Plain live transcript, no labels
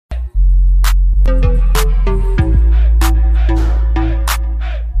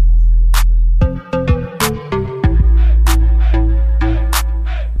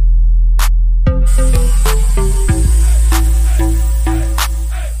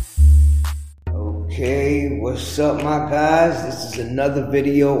Okay, what's up my guys? This is another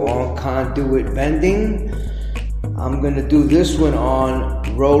video on conduit bending. I'm gonna do this one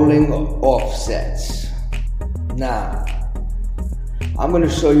on rolling offsets. Now, I'm gonna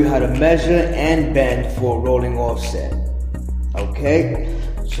show you how to measure and bend for a rolling offset. Okay,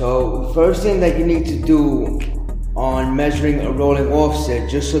 so first thing that you need to do on measuring a rolling offset,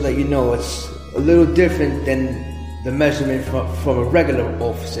 just so that you know, it's a little different than the measurement from a regular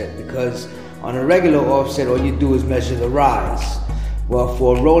offset, because on a regular offset all you do is measure the rise. Well,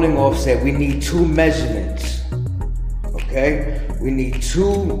 for a rolling offset we need two measurements. Okay, we need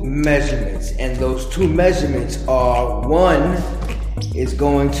two measurements, and those two measurements are, one is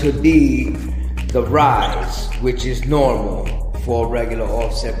going to be the rise, which is normal for a regular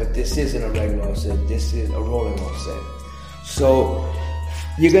offset, but this isn't a regular offset, this is a rolling offset. So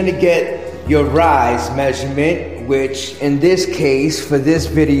you're gonna get your rise measurement, which in this case, for this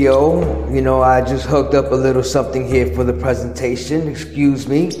video, I just hooked up a little something here for the presentation, excuse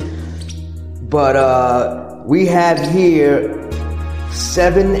me. But we have here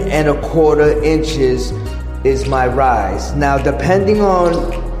 7 1/4 inches is my rise. Now, depending on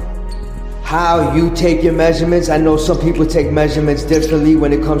how you take your measurements, I know some people take measurements differently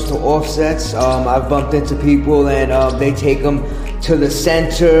when it comes to offsets. I've bumped into people and they take them to the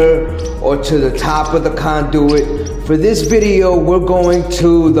center or to the top of the conduit. For this video, we're going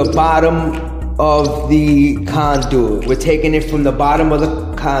to the bottom of the conduit. We're taking it from the bottom of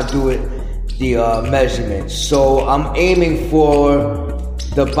the conduit, the measurement. So I'm aiming for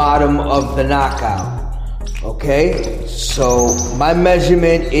the bottom of the knockout. Okay, so my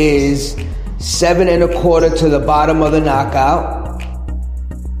measurement is 7 1/4 to the bottom of the knockout.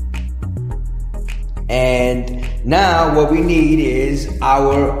 And now what we need is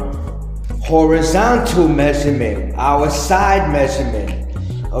our horizontal measurement, our side measurement,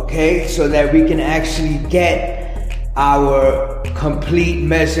 okay? So that we can actually get our complete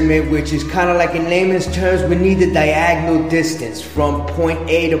measurement, which is kind of like, in layman's terms, we need the diagonal distance from point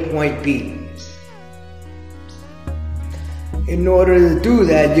A to point B. In order to do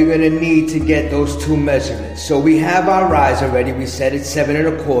that, you're gonna need to get those two measurements. So we have our rise already, we said it's 7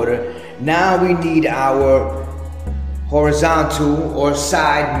 1/4. Now we need our horizontal or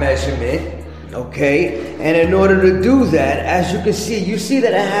side measurement, okay? And in order to do that, as you can see, you see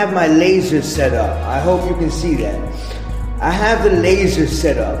that I have my laser set up. I hope you can see that. I have the laser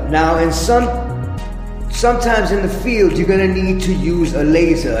set up. Now, sometimes in the field, you're gonna need to use a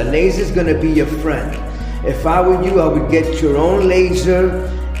laser. A laser is gonna be your friend. If I were you, I would get your own laser,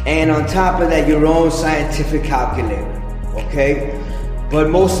 and on top of that, your own scientific calculator, okay? But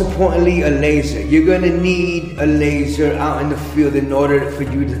most importantly, a laser. You're gonna need a laser out in the field in order for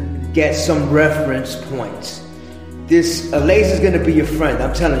you to get some reference points. A laser is gonna be your friend.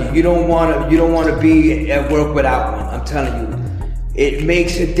 I'm telling you. You don't wanna be at work without one. I'm telling you. It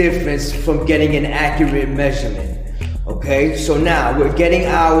makes a difference from getting an accurate measurement. Okay. So now we're getting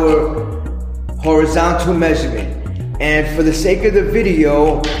our horizontal measurement, and for the sake of the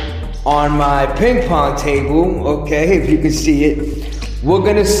video, on my ping pong table, okay, if you can see it, we're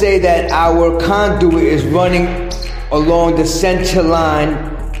gonna say that our conduit is running along the center line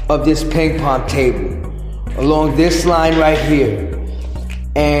of this ping pong table, along this line right here.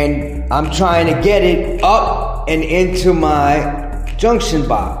 And I'm trying to get it up and into my junction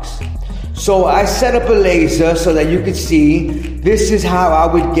box. So I set up a laser so that you can see, this is how I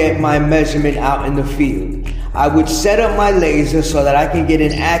would get my measurement out in the field. I would set up my laser so that I can get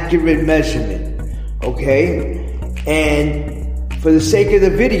an accurate measurement, okay? And for the sake of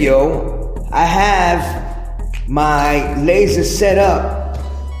the video, I have my laser set up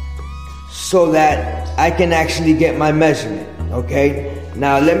so that I can actually get my measurement, okay?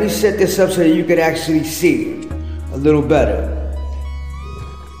 Now let me set this up so that you can actually see a little better.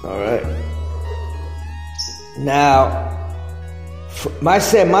 All right. Now, my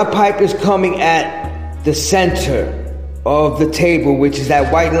pipe is coming at the center of the table, which is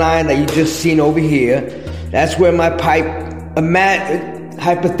that white line that you just seen over here. That's where my pipe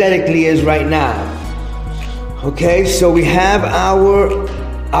hypothetically is right now. Okay, so we have our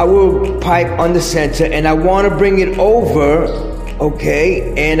pipe on the center, and I want to bring it over,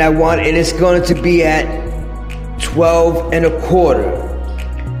 okay, and it's going to be at 12 1/4,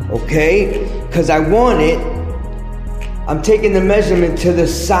 okay, because I'm taking the measurement to the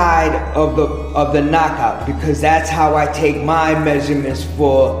side of the knockout, because that's how I take my measurements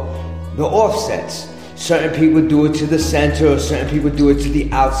for the offsets. Certain people do it to the center, or certain people do it to the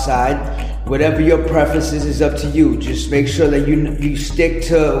outside. Whatever your preference is up to you. Just make sure that you stick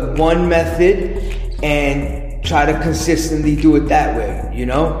to one method and try to consistently do it that way, you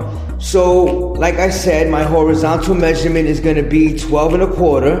know? So, like I said, my horizontal measurement is gonna be 12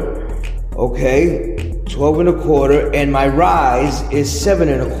 1/4, okay? 12 1/4, and my rise is 7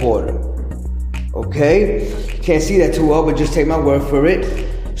 1/4, okay? Can't see that too well, but just take my word for it.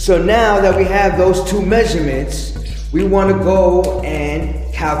 So now that we have those two measurements, we wanna go and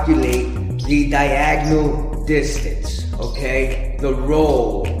calculate the diagonal distance, okay? The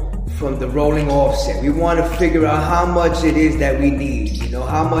roll from the rolling offset. We want to figure out how much it is that we need, you know,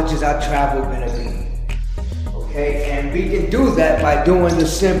 how much is our travel going to be, okay? And we can do that by doing the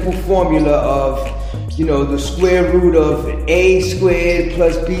simple formula of, you know, the square root of a squared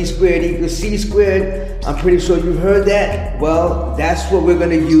plus b squared equals c squared. I'm pretty sure you've heard that. Well, that's what we're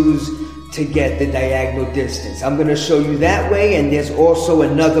going to use to get the diagonal distance. I'm going to show you that way, and there's also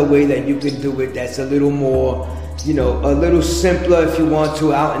another way that you can do it that's a little more, you know, a little simpler if you want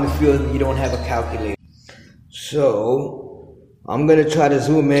to, out in the field and you don't have a calculator. So I'm going to try to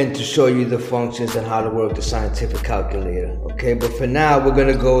zoom in to show you the functions and how to work the scientific calculator, okay? But for now, we're going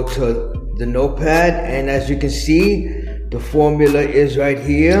to go to the notepad, and as you can see, the formula is right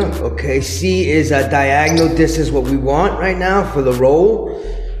here, okay? C is a diagonal distance, what we want right now for the roll.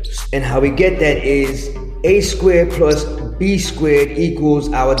 And how we get that is a squared plus b squared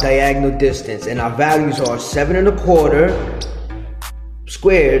equals our diagonal distance. And our values are 7 1/4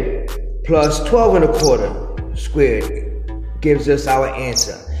 squared plus 12 1/4 squared gives us our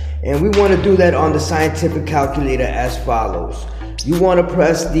answer. And we want to do that on the scientific calculator as follows. You want to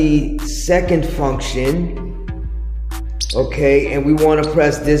press the second function, okay? And we want to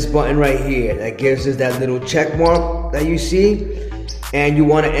press this button right here. That gives us that little check mark that you see. And you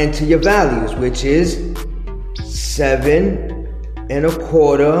want to enter your values, which is 7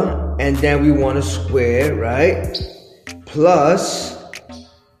 1/4, and then we want to square, right? Plus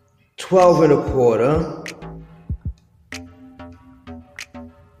 12 1/4.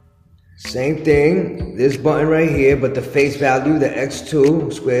 Same thing, this button right here, but the face value, the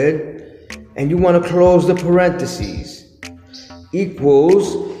x2 squared. And you want to close the parentheses.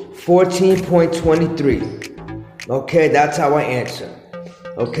 Equals 14.23. Okay, that's our answer.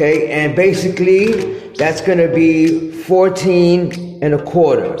 Okay, and basically that's going to be 14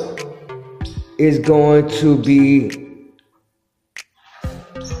 1/4 is going to be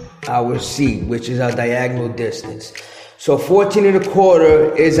our C, which is our diagonal distance. So 14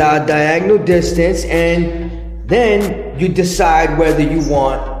 1/4 is our diagonal distance, and then you decide whether you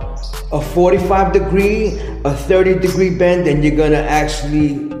want a 45 degree, a 30 degree bend, and you're going to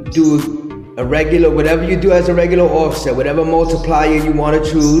actually do a regular, whatever you do as a regular offset, whatever multiplier you want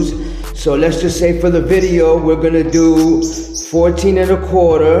to choose. So let's just say for the video, we're going to do 14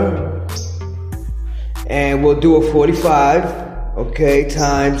 1/4, and we'll do a 45, okay,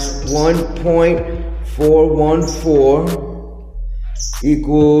 times 1.414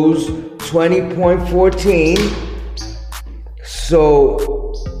 equals 20.14.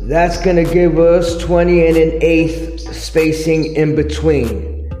 So that's going to give us 20 1/8 spacing in between.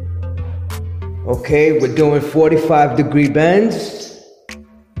 Okay, we're doing 45 degree bends,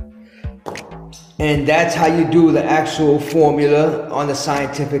 and that's how you do the actual formula on the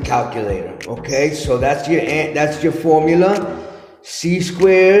scientific calculator. Okay, so that's your formula. C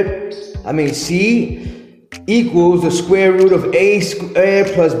equals the square root of a squared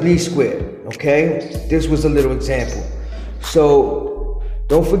plus b squared. Okay, this was a little example. So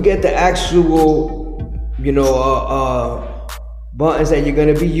don't forget the actual, you know, buttons that you're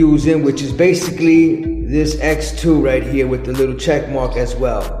going to be using, which is basically this X2 right here with the little check mark as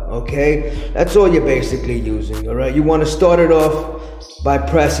well, okay? That's all you're basically using, all right? You want to start it off by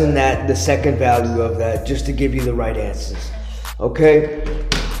pressing the second value of that, just to give you the right answers, okay?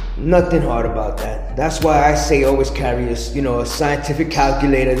 Nothing hard about that. That's why I say always carry a scientific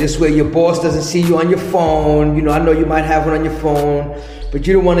calculator. This way your boss doesn't see you on your phone. You know, I know you might have one on your phone, but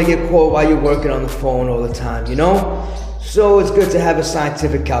you don't want to get caught while you're working on the phone all the time, you know? So it's good to have a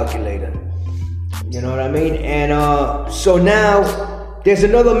scientific calculator. You know what I mean? And so now there's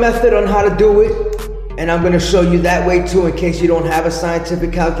another method on how to do it, and I'm going to show you that way too, in case you don't have a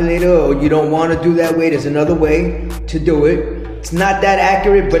scientific calculator or you don't want to do that way. There's another way to do it. It's not that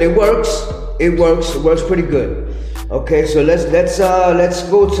accurate, but it works. It works pretty good. Okay, so let's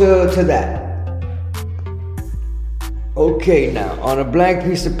go to that. Okay, now on a blank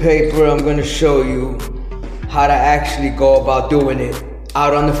piece of paper, I'm going to show you how to actually go about doing it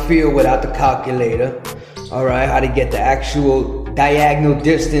out on the field without the calculator. All right, how to get the actual diagonal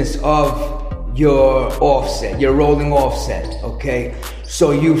distance of your offset, your rolling offset. Okay,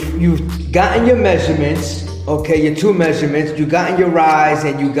 so you've gotten your measurements. Okay, your two measurements. You gotten your rise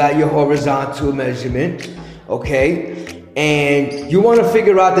and you got your horizontal measurement. okay? And you want to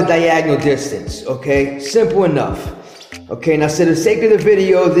figure out the diagonal distance, okay? Simple enough. Okay, now for the sake of the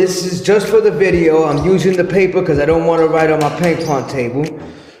video, this is just for the video. I'm using the paper because I don't want to write on my ping pong table.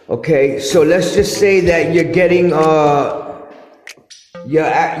 Okay, so let's just say that you're getting, we're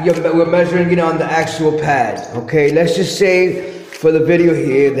measuring it on the actual pad. Okay, let's just say for the video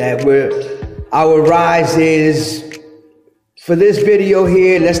here that our rise is, for this video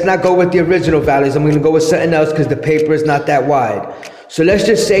here, let's not go with the original values. I'm going to go with something else because the paper is not that wide. So let's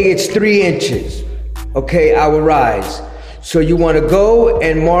just say it's 3 inches. Okay, our rise. So you want to go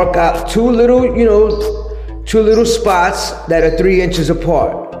and mark out two little spots that are 3 inches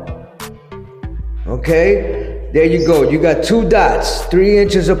apart. Okay, there you go. You got 2 dots, 3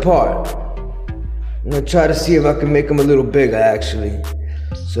 inches apart. I'm going to try to see if I can make them a little bigger actually,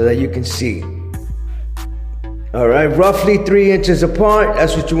 so that you can see. All right, roughly 3 inches apart.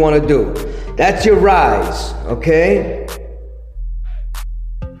 That's what you want to do. That's your rise, okay?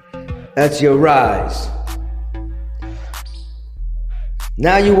 That's your rise.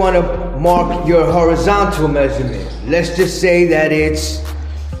 Now you want to mark your horizontal measurement. Let's just say that it's,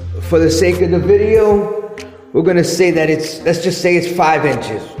 for the sake of the video, we're going to say that let's just say it's 5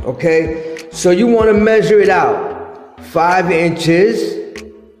 inches, okay? So you want to measure it out, 5 inches,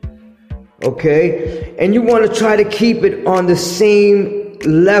 okay? And you want to try to keep it on the same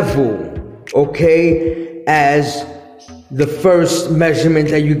level, okay, as the first measurement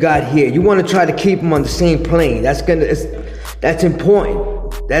that you got here. You want to try to keep them on the same plane. That's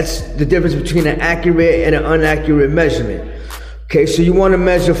important. That's the difference between an accurate and an inaccurate measurement. Okay, so you want to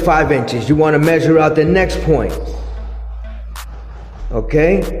measure 5 inches. You want to measure out the next point.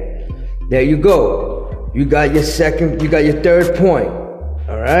 Okay, there you go. You got your third point.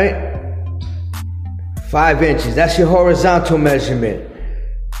 All right, 5 inches. That's your horizontal measurement.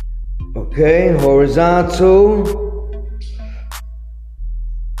 Okay, horizontal.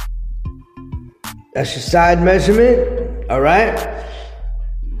 That's your side measurement. All right.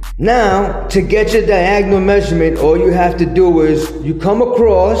 Now, to get your diagonal measurement, all you have to do is you come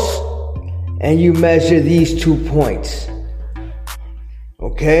across and you measure these 2 points.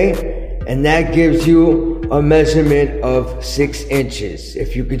 Okay? And that gives you a measurement of 6 inches,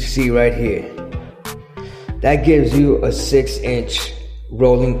 if you could see right here. That gives you a 6-inch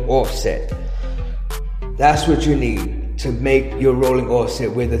rolling offset. That's what you need to make your rolling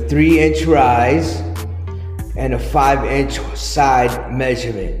offset, with a 3-inch rise and a 5-inch side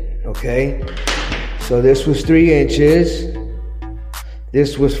measurement. Okay, so this was 3 inches,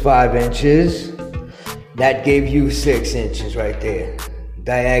 this was 5 inches, that gave you 6 inches right there,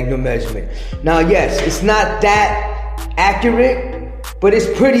 diagonal measurement. Now yes, it's not that accurate, but it's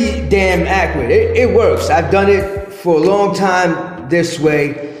pretty damn accurate. It works. I've done it for a long time this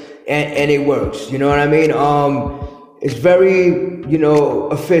way, and it works, you know what I mean? It's very,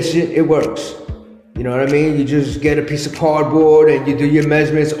 efficient. It works. You know what I mean? You just get a piece of cardboard and you do your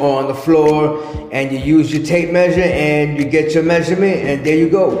measurements on the floor, and you use your tape measure and you get your measurement, and there you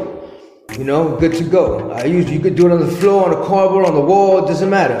go. Good to go. You could do it on the floor, on the cardboard, on the wall, it doesn't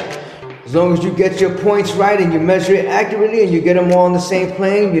matter. As long as you get your points right and you measure it accurately and you get them all on the same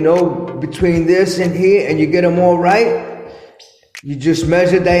plane, between this and here, and you get them all right, you just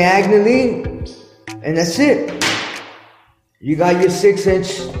measure diagonally, and that's it. You got your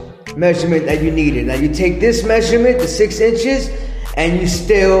 6-inch measurement that you needed. Now you take this measurement, the 6 inches, and you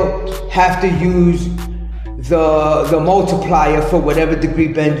still have to use the multiplier for whatever degree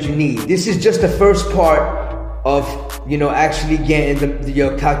bend you need. This is just the first part of actually getting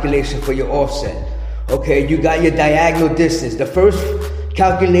your calculation for your offset. Okay, you got your diagonal distance. The first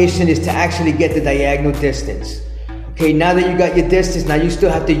calculation is to actually get the diagonal distance. Okay, now that you got your distance, now you still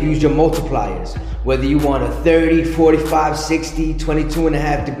have to use your multipliers. Whether you want a 30, 45, 60, 22 and a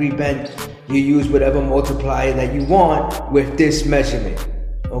half degree bend, you use whatever multiplier that you want with this measurement.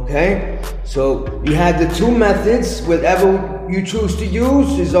 Okay? So you have the 2 methods. Whatever you choose to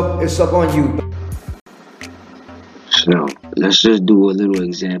use it's up on you. So let's just do a little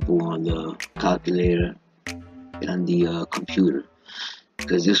example on the calculator and the computer,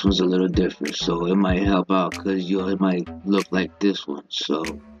 because this one's a little different. So it might help out, because it might look like this one. So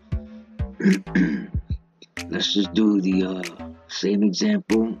let's just do the same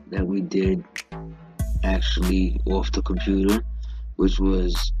example that we did actually off the computer, which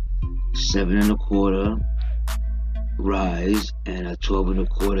was 7 1/4 rise and a 12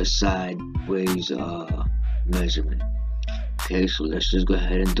 1/4 sideways measurement. Okay, so let's just go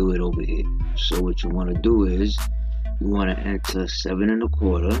ahead and do it over here. So what you want to do is you want to enter 7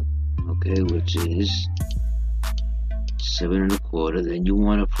 1/4, okay, which is 7 1/4. Then you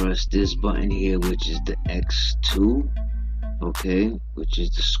want to press this button here, which is the X2, okay, which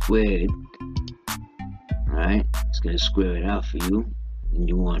is the squared. Alright, it's gonna square it out for you. And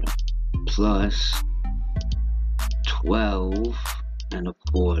you want to plus 12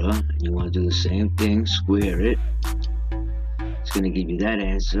 1/4, and you want to do the same thing, square it. It's gonna give you that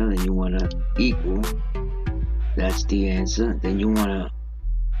answer. Then you want to equal. That's the answer. Then you want to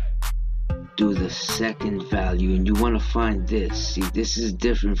do the second value, and you want to find this. See, this is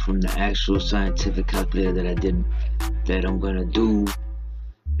different from the actual scientific calculator that I did, that I'm gonna do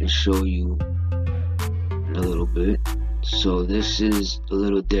and show you in a little bit. So this is a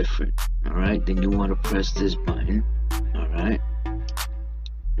little different. Alright, then you want to press this button. Alright,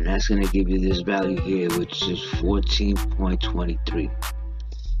 and that's gonna give you this value here, which is 14.23.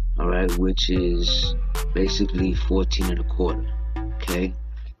 Alright, which is basically 14 1/4. Okay,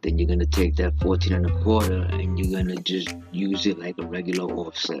 then you're gonna take that 14 1/4 and you're gonna just use it like a regular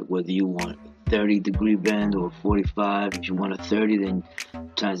offset, whether you want 30-degree bend or 45. If you want a 30, then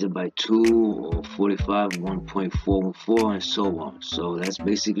times it by 2, or 45, 1.414, and so on. So that's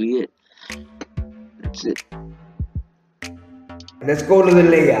basically it. That's it. Let's go to the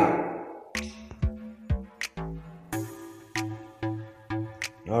layout.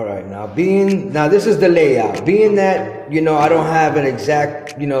 All right, now this is the layout. Being that, I don't have an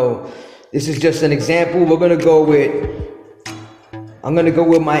exact, this is just an example. I'm gonna go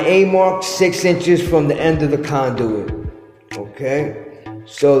with my A mark 6 inches from the end of the conduit. Okay,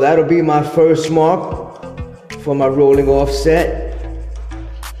 so that'll be my first mark for my rolling offset.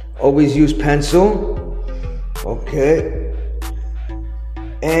 Always use pencil. Okay,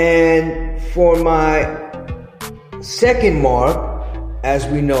 and for my second mark, as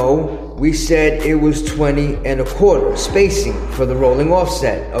we know, we said it was 20 1/4 spacing for the rolling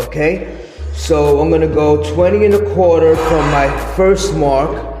offset. Okay, so I'm gonna go 20 1/4 from my first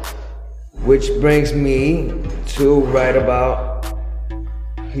mark, which brings me to right about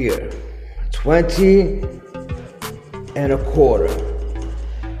here, 20 1/4.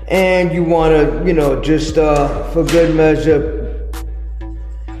 And you wanna, just for good measure,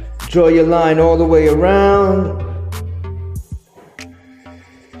 draw your line all the way around.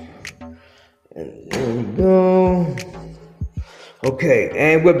 And there we go. Okay,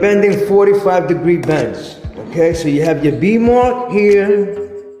 and we're bending 45-degree bends. Okay, so you have your B mark here,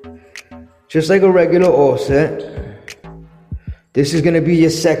 just like a regular offset. This is gonna be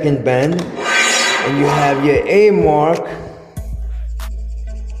your second bend. And you have your A mark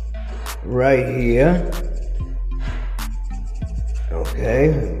right here.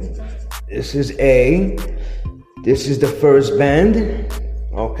 Okay, this is A. This is the first bend.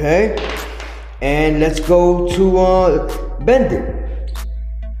 Okay, and let's go to bending.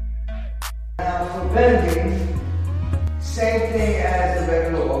 Now for bending, same thing as the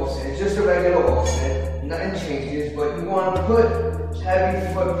regular offset. It's just a regular offset. Nothing changes, but you want to put heavy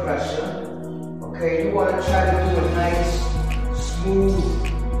foot pressure. Okay, you want to try to do a nice, smooth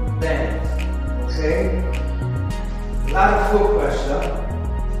bend. Okay, a lot of foot pressure,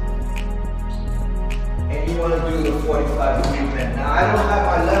 and you want to do the 45-degree bend. Now I don't have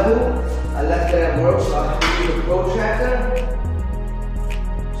my level. I left it at work, so I have to use the protractor.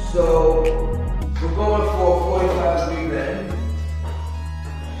 So we're going for a 45-degree bend.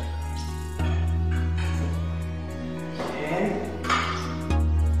 And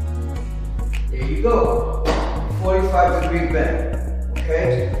there you go, 45-degree bend. Okay?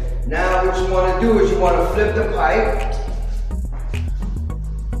 Now what you want to do is you want to flip the pipe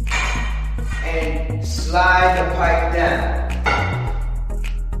and slide the pipe down.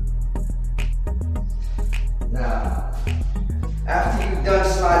 Now, after you've done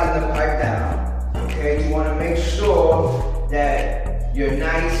sliding the pipe down, okay, you want to make sure that you're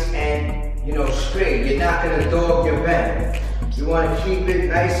nice and, straight. You're not going to dog your bend. You want to keep it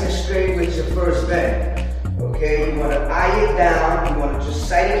nice and straight with your first bend. Okay, you want to eye it down. You want to just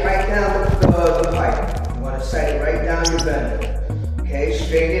sight it right down the pipe. You want to sight it right down your bend. Okay,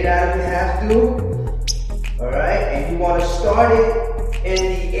 straighten it out if you have to. Alright, and you want to start it in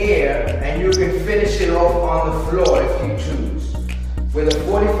the air, and you can finish it off on the floor if you choose. With a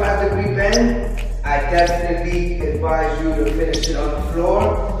 45-degree bend, I definitely advise you to finish it on the floor.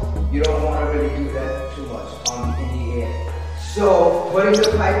 You don't want to really do that too much in the air. So, putting the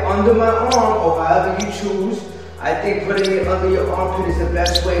pipe under my arm, or however you choose, I think putting it under your armpit is the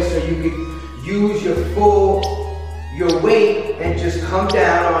best way, so you can use your weight and just come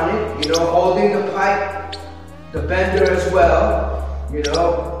down on it, holding the pipe, the bender as well,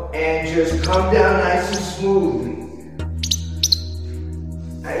 and just come down nice and smoothly.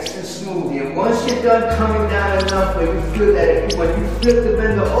 Nice and smooth. smoothly. And once you're done coming down enough where you feel that when you flip the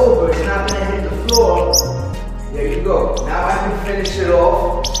bender over, it's not going to hit the floor, there you go. Now I can finish it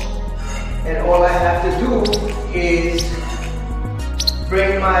off. And all I have to do is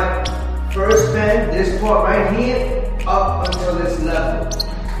bring my first bend, this part right here, up until this level.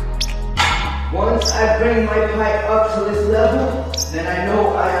 Once I bring my pipe up to this level, then I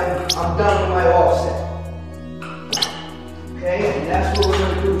know I'm done with my offset. Okay, and that's what we're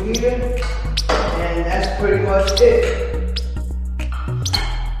gonna do here, and that's pretty much it.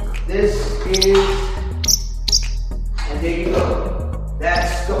 This is, and there you go.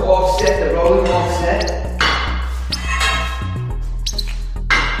 That's the offset, the rolling offset.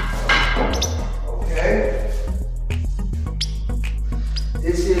 Okay,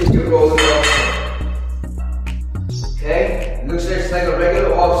 this is your rolling offset. Okay, it looks just like a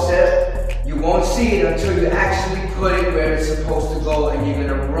regular offset. You won't see it until you actually put it where it's supposed to go and you're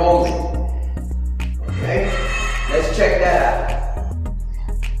gonna roll it. Okay? Let's check that out.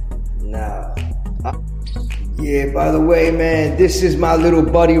 Now, yeah, by the way, man, this is my little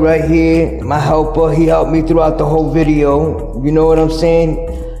buddy right here, my helper. He helped me throughout the whole video. You know what I'm saying?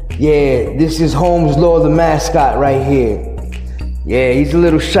 Yeah, this is Holmes Law, the mascot right here. Yeah, he's a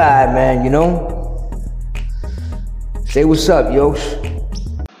little shy, man, you know? Say what's up, Yosh.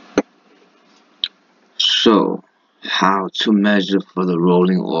 So, how to measure for the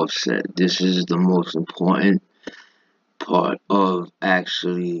rolling offset. This is the most important part of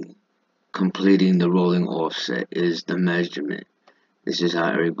actually completing the rolling offset, is the measurement. This is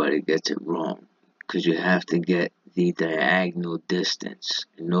how everybody gets it wrong, because you have to get the diagonal distance.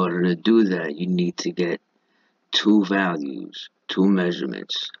 In order to do that, you need to get two values, two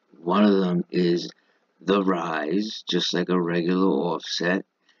measurements. One of them is the rise, just like a regular offset,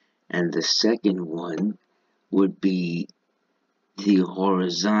 and the second one would be the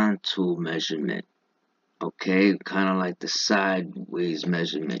horizontal measurement. Okay, kind of like the sideways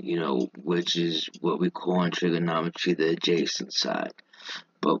measurement, you know, which is what we call in trigonometry the adjacent side.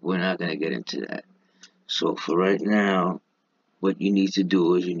 But we're not going to get into that. So for right now, what you need to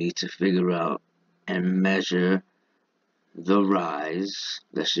do is you need to figure out and measure the rise.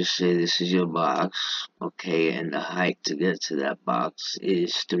 Let's just say this is your box, okay, and the height to get to that box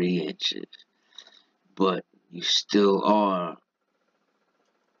is 3 inches. But you still are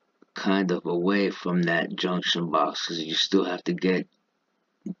kind of away from that junction box because you still have to get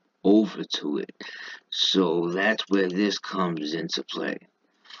over to it. So that's where this comes into play.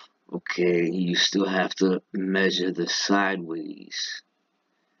 Okay, you still have to measure the sideways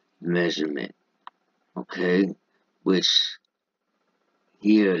measurement. Okay, which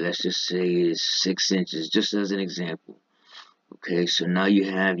here, let's just say is 6 inches, just as an example. Okay, so now you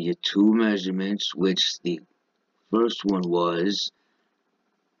have your two measurements, which the first one was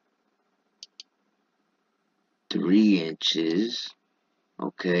 3 inches.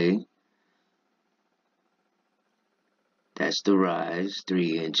 Okay, that's the rise,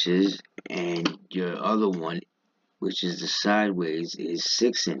 3 inches, and your other one, which is the sideways, is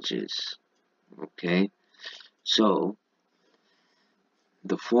 6 inches. Okay, so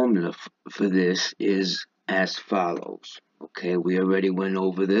the formula for this is as follows. Okay, we already went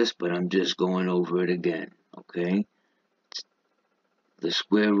over this, but I'm just going over it again. Okay, the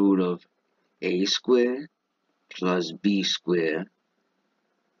square root of a squared plus b squared.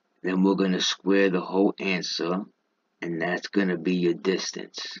 Then we're going to square the whole answer, and that's going to be your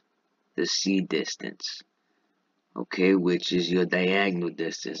distance, the C distance. Okay, which is your diagonal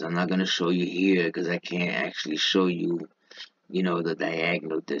distance. I'm not going to show you here because I can't actually show you, you know, the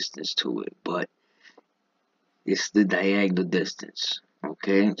diagonal distance to it, but it's the diagonal distance.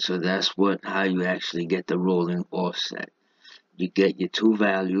 Okay, so that's how you actually get the rolling offset. You get your two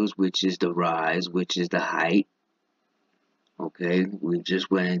values, which is the rise, which is the height. Okay, we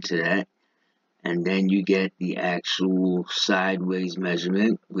just went into that. And then you get the actual sideways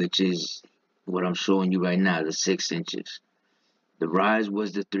measurement, which is what I'm showing you right now, the 6 inches. The rise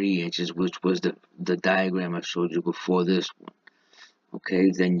was the 3 inches, which was the diagram I showed you before this one. Okay,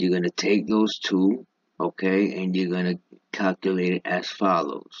 then you're going to take those two, okay, and you're going to calculate it as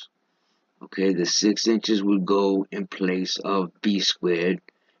follows. Okay, the 6 inches would go in place of b squared,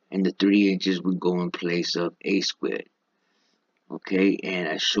 and the 3 inches would go in place of a squared. Okay, and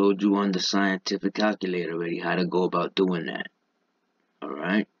I showed you on the scientific calculator already how to go about doing that.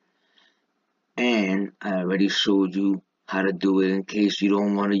 Alright, and I already showed you how to do it in case you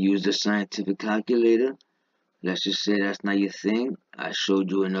don't want to use the scientific calculator. Let's just say that's not your thing. I showed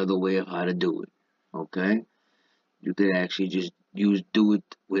you another way of how to do it. Okay, you could actually just You do it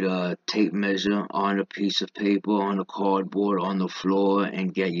with a tape measure on a piece of paper, on a cardboard, on the floor,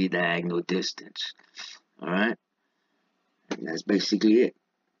 and get your diagonal distance. Alright? And that's basically it.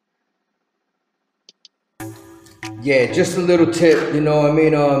 Yeah, just a little tip,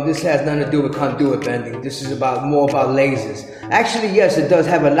 this has nothing to do with conduit bending. This is more about lasers. Actually, yes, it does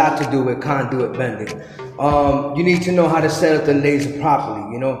have a lot to do with conduit bending. You need to know how to set up the laser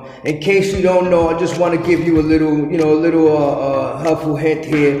properly, In case you don't know, I just want to give you a little helpful hint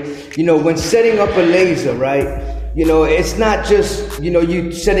here. When setting up a laser, right? It's not just,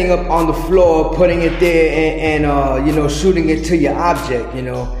 you setting up on the floor, putting it there and shooting it to your object,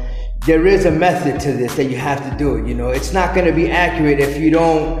 There is a method to this that you have to do. It's not going to be accurate if you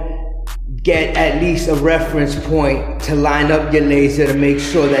don't get at least a reference point to line up your laser to make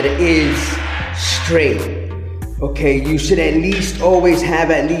sure that it is straight. Okay, you should at least always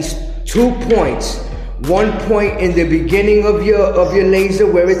have at least 2 points. 1 point in the beginning of your laser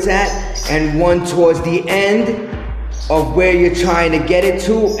where it's at, and one towards the end of where you're trying to get it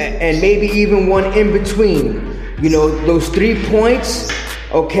to, and maybe even one in between. Those 3 points.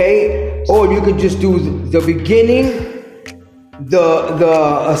 Okay, or you could just do the beginning,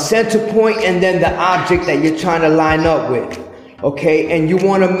 the center point, and then the object that you're trying to line up with. Okay, and you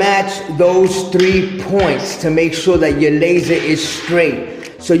want to match those 3 points to make sure that your laser is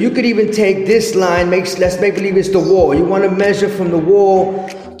straight. So you could even take this line, let's make believe it's the wall. You want to measure from the wall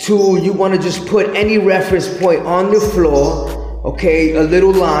to, you want to just put any reference point on the floor. Okay, a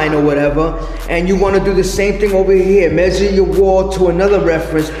little line or whatever, and you want to do the same thing over here. Measure your wall to another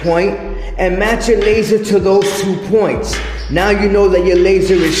reference point and match your laser to those 2 points. Now you know that your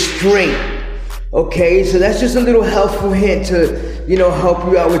laser is straight. Okay, so that's just a little helpful hint to, help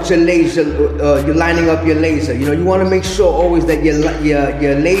you out with your laser. You're lining up your laser. You want to make sure always that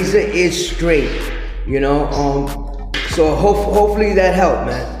your laser is straight. So hopefully that helped,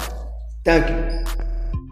 man. Thank you.